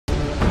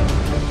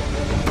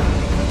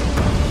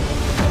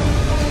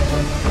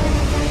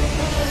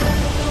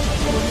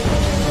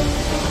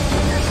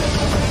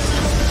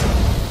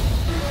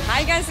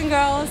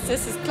girls,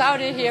 this is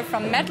Claudia here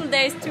from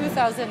Metaldays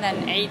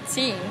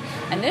 2018,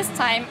 and this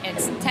time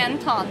it's Ten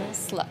Ton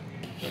Slug.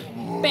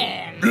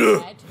 Bam!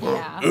 Right?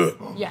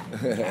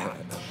 Yeah.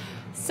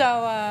 So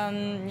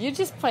you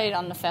just played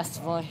on the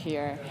festival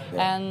here,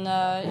 and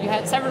you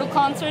had several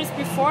concerts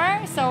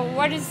before, so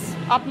what is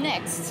up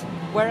next?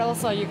 Where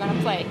else are you going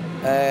to play?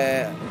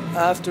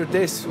 After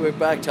this, we're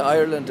back to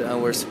Ireland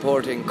and we're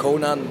supporting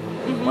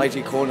Conan,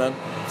 Mighty Conan,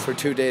 for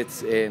 2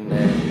 dates in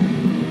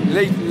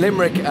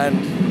Limerick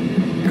and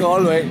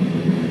Galway.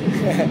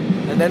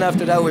 And then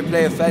after that, we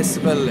play a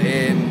festival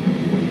in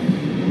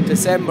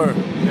December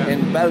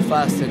in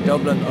Belfast in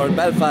Dublin, or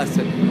Belfast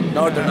in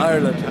Northern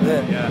Ireland.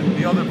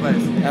 The other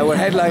place. We're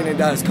headlining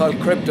that. It's called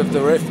Crypt of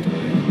the Rift.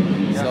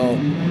 So,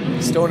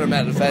 Stoner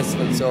Metal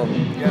Festival. So,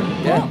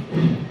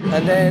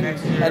 And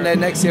then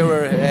next year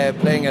we're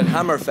playing at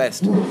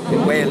Hammerfest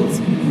in Wales.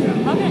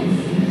 Okay.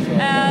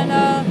 And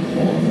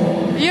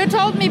you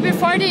told me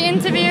before the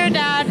interview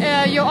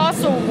that you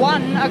also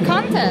won a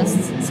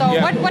contest. So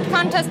what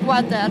contest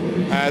was that?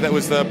 That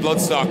was the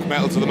Bloodstock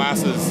Metal to the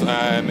Masses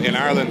in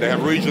Ireland. They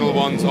have regional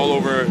ones all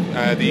over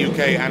the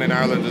UK and in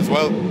Ireland as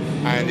well.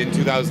 And in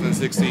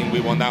 2016 we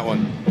won that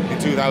one. In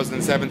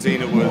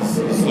 2017 it was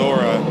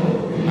Zora.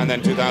 And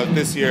then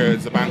this year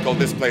it's a band called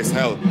This Place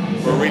Hell.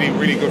 We're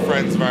really good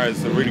friends of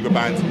ours, a really good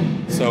band.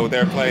 So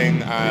they're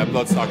playing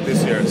Bloodstock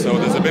this year. So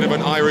there's a bit of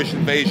an Irish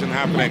invasion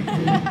happening.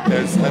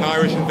 There's an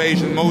Irish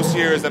invasion most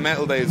years at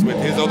Metaldays with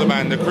his other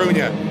band, the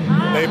Crunia.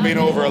 They've been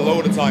over a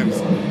load of times,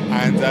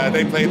 and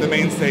they played the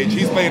main stage.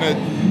 He's played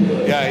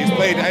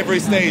every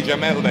stage at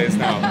Metaldays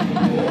now.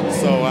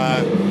 So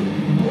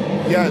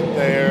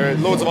there are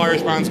loads of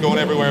Irish bands going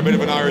everywhere, a bit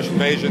of an Irish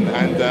invasion,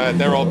 and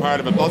they're all part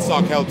of it.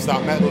 Bloodstock helps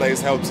that,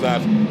 Metaldays helps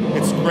that.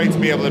 It's great to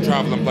be able to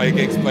travel and play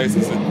gigs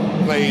places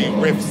and play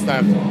riffs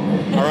that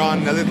are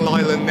on a little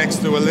island next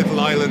to a little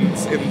island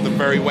in the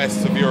very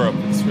west of Europe.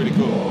 It's really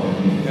cool.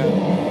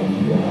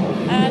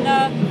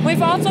 And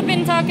we've also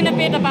been talking a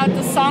bit about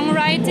the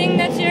songwriting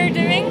that you're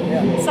doing.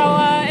 So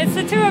it's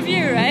the two of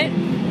you, right?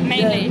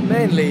 Mainly.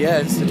 Mainly,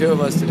 it's the two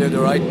of us to do the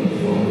writing.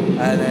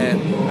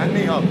 And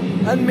Mihal.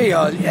 And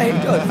Mihal, he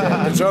does.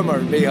 The drummer,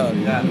 Mihal.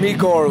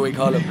 Migor, we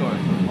call him.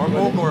 Or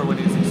Mogor when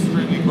he's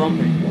extremely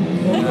grumpy.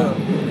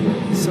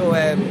 So,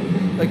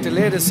 like the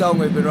latest song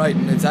we've been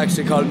writing, it's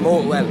actually called the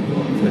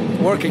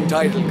working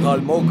title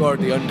called Mogor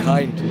the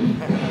Unkind.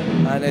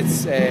 And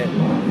it's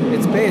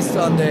based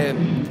on the,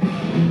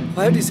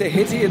 how do you say,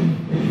 Hittite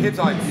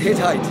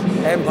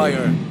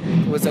Empire.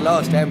 It was a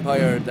lost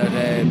empire that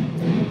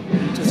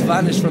just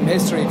vanished from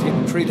history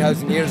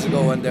 3,000 years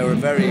ago, and they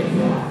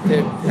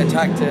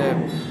attacked the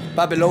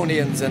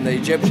Babylonians and the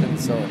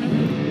Egyptians, so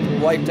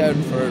wiped out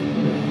for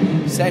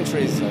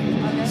centuries.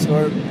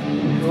 So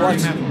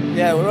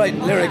we're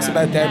writing lyrics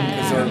about them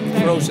because they're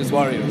ferocious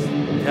warriors.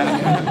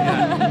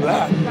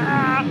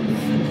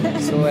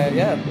 So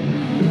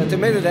at the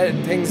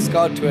minute things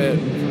got to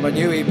from our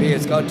new EP,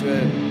 it's got to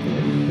a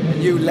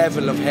new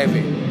level of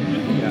heavy.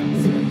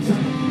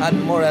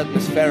 And more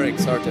atmospheric,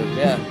 sort of,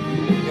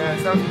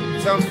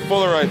 it sounds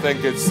fuller, I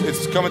think.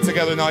 It's coming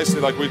together nicely.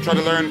 Like, we try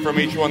to learn from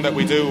each one that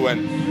we do,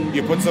 and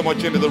you put so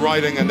much into the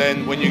writing, and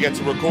then when you get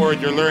to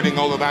record, you're learning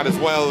all of that as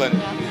well. And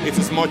it's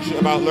as much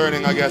about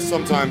learning, I guess,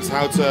 sometimes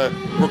how to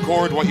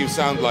record what you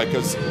sound like,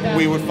 because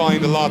we would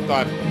find a lot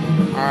that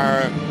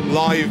our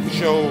live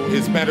show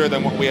is better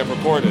than what we have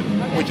recorded,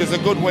 which is a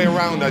good way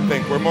around, I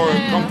think. We're more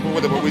comfortable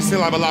with it, but we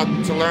still have a lot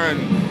to learn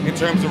in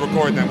terms of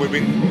recording, and we've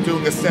been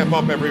doing a step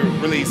up every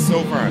release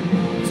so far.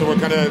 So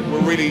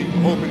we're really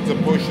hoping to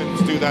push and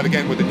to do that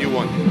again with a new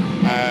one.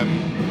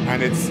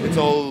 And it's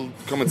all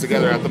coming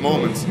together at the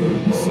moment.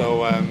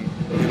 So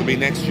it'll be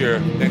next year.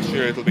 Next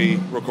year it'll be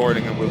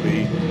recording, and we'll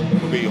be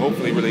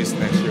hopefully released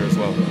next year as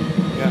well.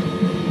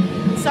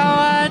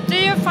 So do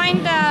you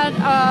find that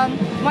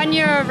when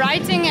you're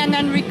writing and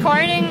then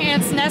recording,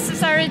 it's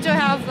necessary to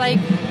have like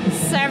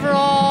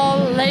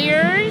several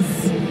layers?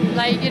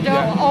 Like,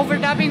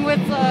 overdubbing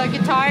with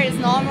guitar is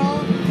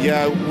normal?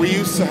 Yeah, we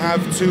used to have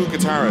 2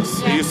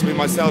 guitarists. It used to be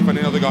myself and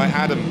another guy,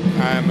 Adam,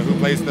 who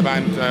plays in the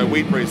band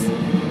Weed Priest.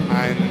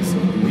 And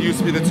it used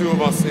to be the 2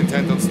 of us in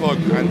Ten Ton Slug.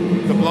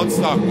 And the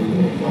Bloodstock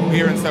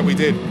appearance that we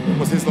did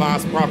was his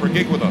last proper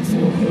gig with us.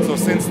 So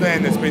since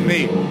then, it's been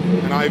me.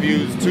 And I've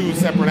used 2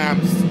 separate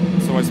amps.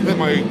 So I split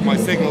my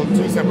signal,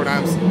 2 separate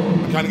amps,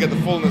 and kind of get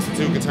the fullness of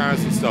 2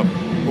 guitars and stuff.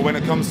 But when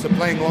it comes to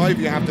playing live,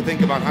 you have to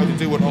think about how to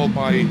do it all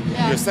by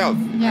yourself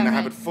and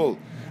have it full.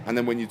 And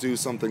then when you do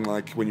something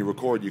like when you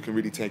record, you can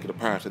really take it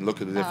apart and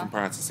look at the different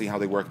parts and see how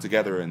they work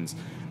together and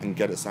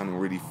get it sounding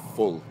really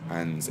full.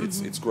 And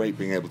it's great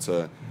being able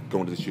to go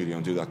into the studio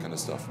and do that kind of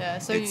stuff. Yeah.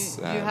 So you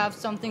have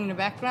something in the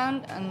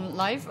background and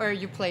live, or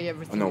you play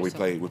everything? No, we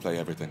play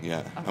everything. Yeah.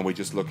 Okay. And we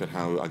just look at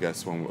how, I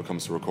guess, when it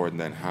comes to recording,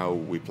 then how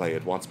we play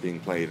it, what's being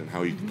played, and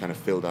how you can kind of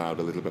fill that out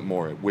a little bit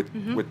more with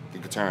the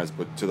guitars,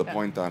 but to the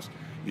point that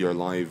your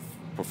live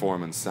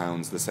performance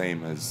sounds the same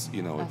as,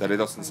 you know, that it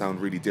doesn't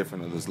sound really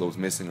different or there's loads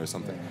missing or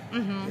something.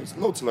 There's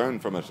loads to learn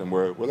from it, and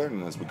we're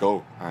learning as we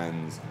go,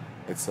 and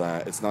it's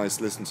nice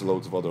listening to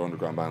loads of other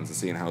underground bands and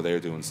seeing how they're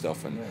doing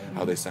stuff and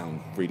how they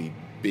sound really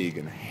big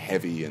and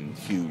heavy and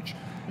huge.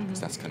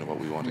 Because that's kind of what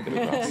we want to get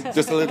across.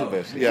 Just a little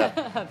bit, yeah.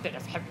 A bit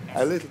of heaviness.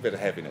 A little bit of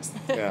heaviness,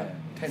 yeah.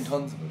 10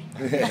 tons of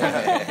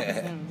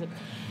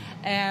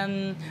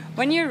it.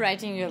 When you're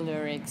writing your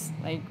lyrics,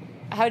 like,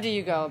 how do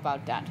you go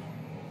about that?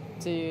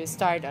 Do you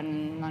start on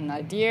an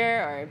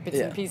idea or bits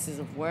and pieces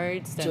of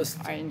words that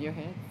are in your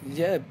head?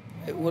 Yeah,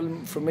 well,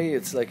 for me,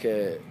 it's like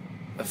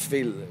I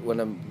feel when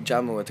I'm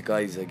jamming with the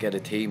guys, I get a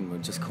theme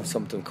and just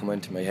something come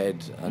into my head,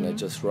 and I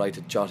just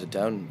jot it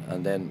down,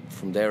 and then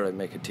from there I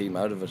make a theme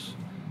out of it.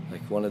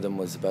 Like one of them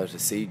was about a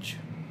siege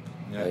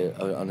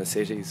on a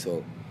city,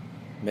 so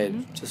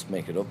just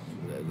make it up.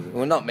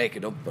 Well, not make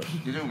it up, but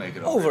you do make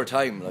it up over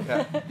time. Like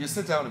you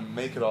sit down and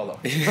make it all up.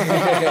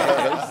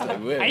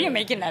 Are you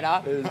making that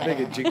up? It's make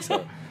a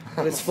jigsaw,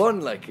 but it's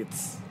fun. Like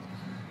it's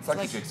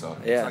like a jigsaw.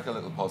 Yeah. It's like a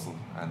little puzzle,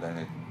 and then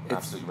it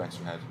absolutely wrecks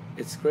your head.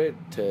 It's great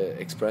to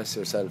express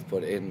yourself,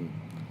 but in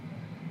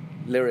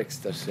lyrics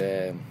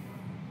that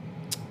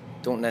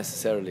don't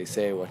necessarily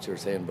say what you're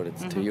saying, but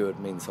it's to you it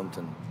means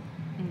something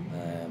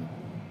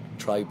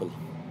tribal.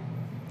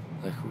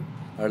 Like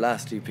our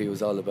last EP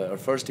was all about, our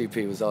first EP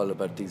was all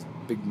about these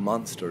big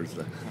monsters,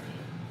 like,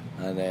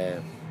 and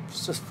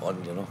it's just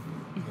fun, you know.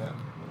 Yeah.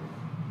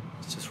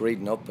 It's just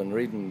reading up and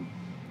reading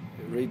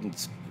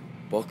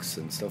books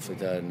and stuff like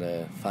that,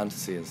 and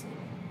fantasy is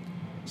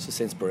it's just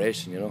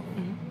inspiration, you know.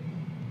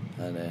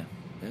 And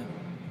yeah,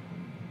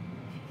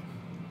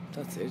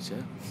 that's it.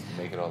 Yeah,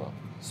 make it all up.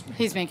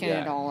 He's making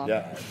it all up.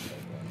 Yeah.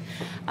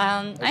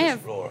 I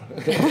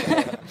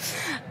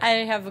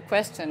have a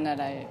question that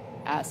I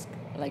ask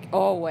like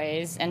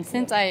always, and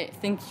since I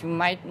think you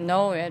might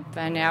know it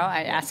by now,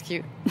 I ask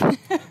you.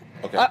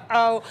 Okay.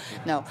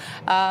 No.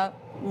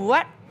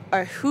 What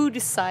or who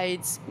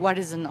decides what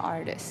is an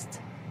artist?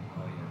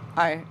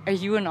 Are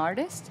you an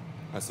artist?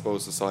 I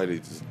suppose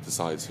society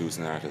decides who's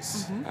an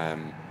artist.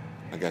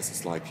 I guess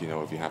it's like, you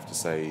know, if you have to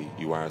say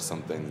you are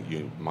something,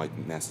 you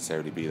mightn't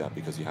necessarily be that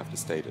because you have to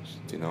state it,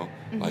 do you know?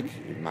 Like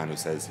a man who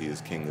says he is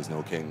king is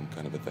no king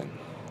kind of a thing.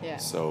 Yeah.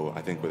 So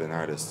I think with an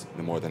artist,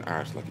 no more than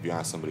art, like if you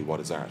ask somebody what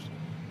is art,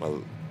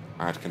 well,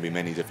 art can be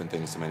many different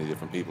things to many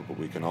different people, but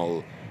we can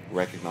all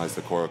recognize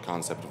the core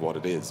concept of what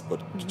it is, but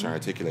to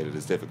articulate it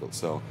is difficult.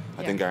 So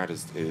I think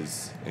artist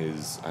is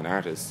an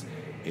artist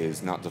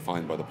is not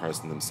defined by the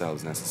person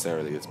themselves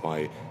necessarily, it's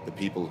by the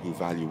people who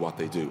value what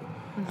they do.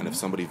 And if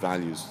somebody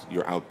values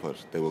your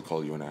output, they will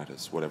call you an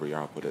artist, whatever your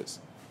output is.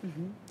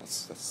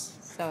 That's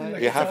so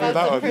you happy with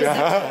that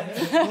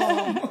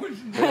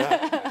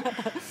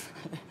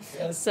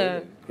one?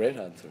 So great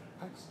answer.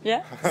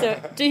 Yeah. So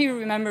do you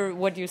remember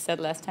what you said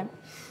last time?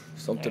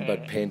 Something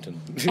about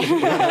painting.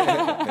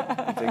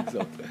 I think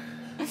so.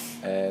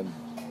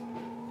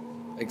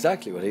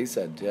 Exactly what he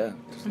said. Yeah,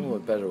 there's no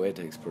better way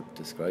to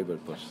describe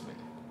it, but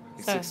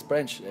it's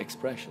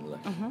expression,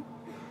 like.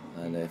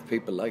 And if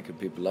people like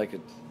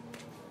it.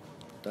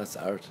 That's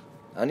art.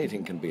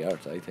 Anything can be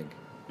art, I think.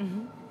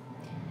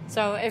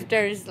 So if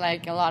there's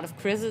like a lot of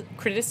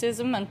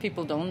criticism and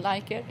people don't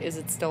like it, is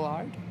it still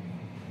art?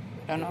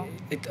 I don't know.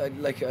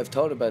 Like I've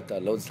thought about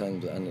that loads of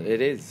times, and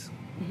it is.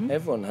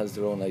 Everyone has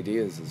their own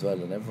ideas as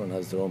well, and everyone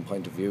has their own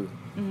point of view.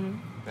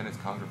 Then it's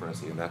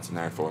controversy, and that's an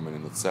art form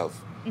in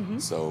itself.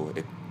 So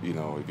it, you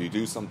know, if you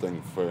do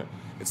something for,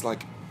 it's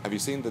like, have you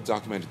seen the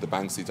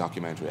Banksy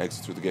documentary,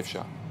 Exit Through the Gift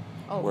Shop,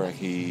 where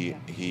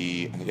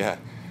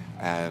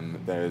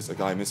there's a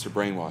guy, Mr.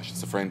 Brainwash,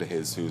 it's a friend of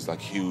his who's like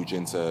huge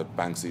into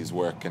Banksy's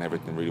work and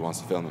everything, really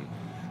wants to film him.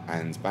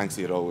 And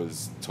Banksy had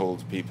always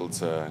told people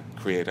to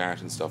create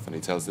art and stuff, and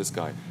he tells this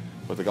guy.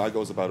 But the guy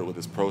goes about it with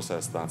this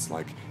process that's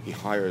like, he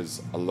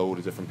hires a load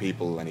of different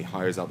people and he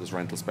hires out this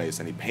rental space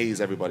and he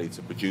pays everybody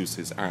to produce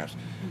his art.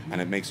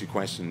 And it makes you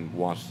question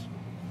what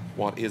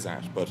is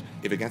art. But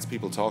if it gets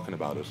people talking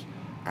about it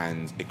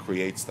and it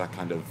creates that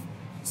kind of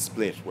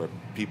split where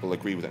people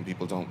agree with it and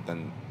people don't,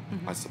 then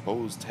I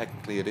suppose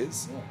technically it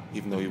is,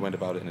 even though you went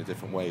about it in a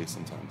different way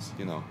sometimes,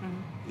 you know.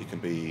 You can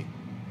be,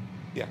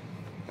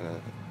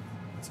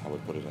 that's how I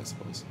would put it, I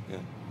suppose.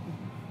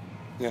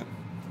 Yeah.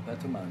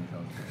 Better man,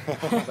 John.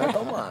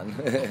 Better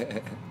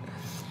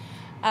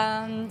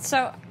man.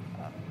 So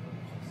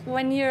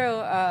when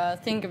you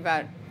think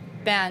about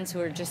bands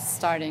who are just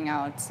starting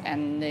out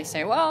and they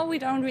say, well, we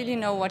don't really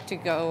know what to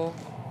go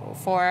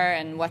for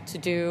and what to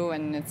do,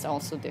 and it's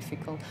also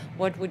difficult,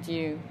 what would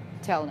you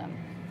tell them?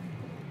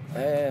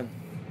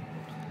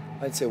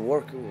 I'd say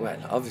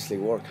obviously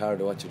work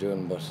hard at what you're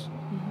doing, but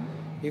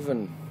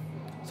even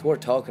it's worth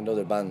talking to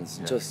other bands.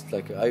 Just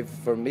like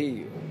for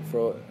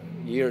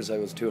years I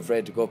was too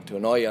afraid to go up to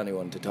annoy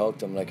anyone, to talk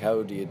to them, like,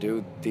 how do you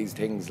do these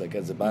things, like,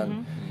 as a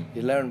band.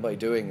 You learn by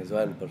doing as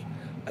well, but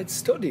I'd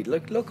study,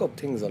 look up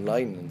things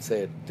online and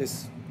say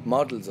this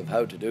models of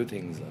how to do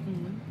things, like,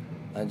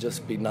 and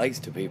just be nice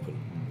to people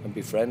and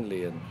be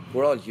friendly, and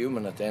we're all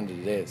human at the end of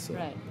the day, so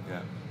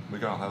we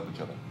can all help each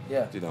other.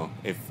 Yeah. You know,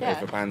 if Yeah.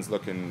 a band's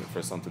looking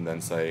for something, then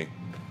say,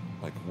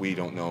 like, we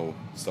don't know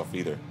stuff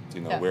either.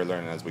 You know, Yeah. we're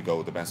learning as we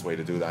go. The best way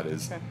to do that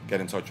is Sure. get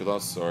in touch with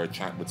us or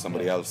chat with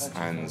somebody else,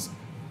 and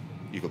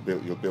you'll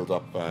build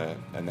up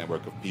a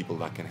network of people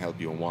that can help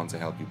you and want to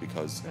help you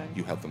because Right.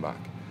 you help them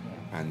back.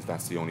 And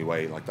that's the only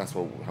way. Like, that's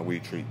how we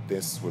treat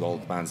this with all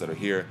the bands that are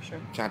here. Sure.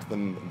 Chat to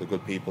them, the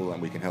good people,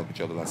 and we can help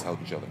each other. Let's help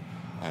each other.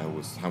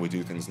 Was how we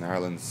do things in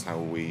Ireland. It's how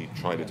we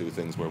try to do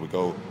things where we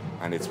go,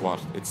 and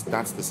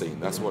that's the scene.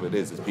 That's what it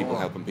is. It's people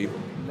helping people.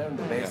 Learn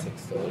the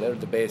basics, though. Learn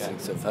the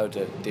basics of how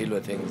to deal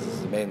with things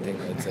is the main thing,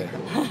 I'd say.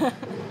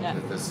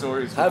 The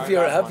stories. Have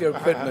your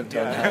equipment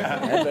on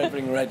hand. Have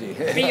everything ready.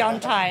 Be on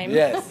time.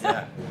 Yes.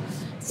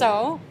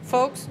 So,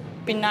 folks,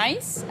 be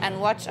nice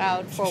and watch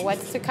out for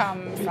what's to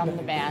come from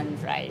the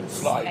band, right?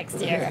 Next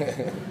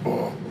year.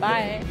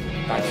 Bye.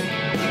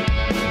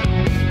 Bye.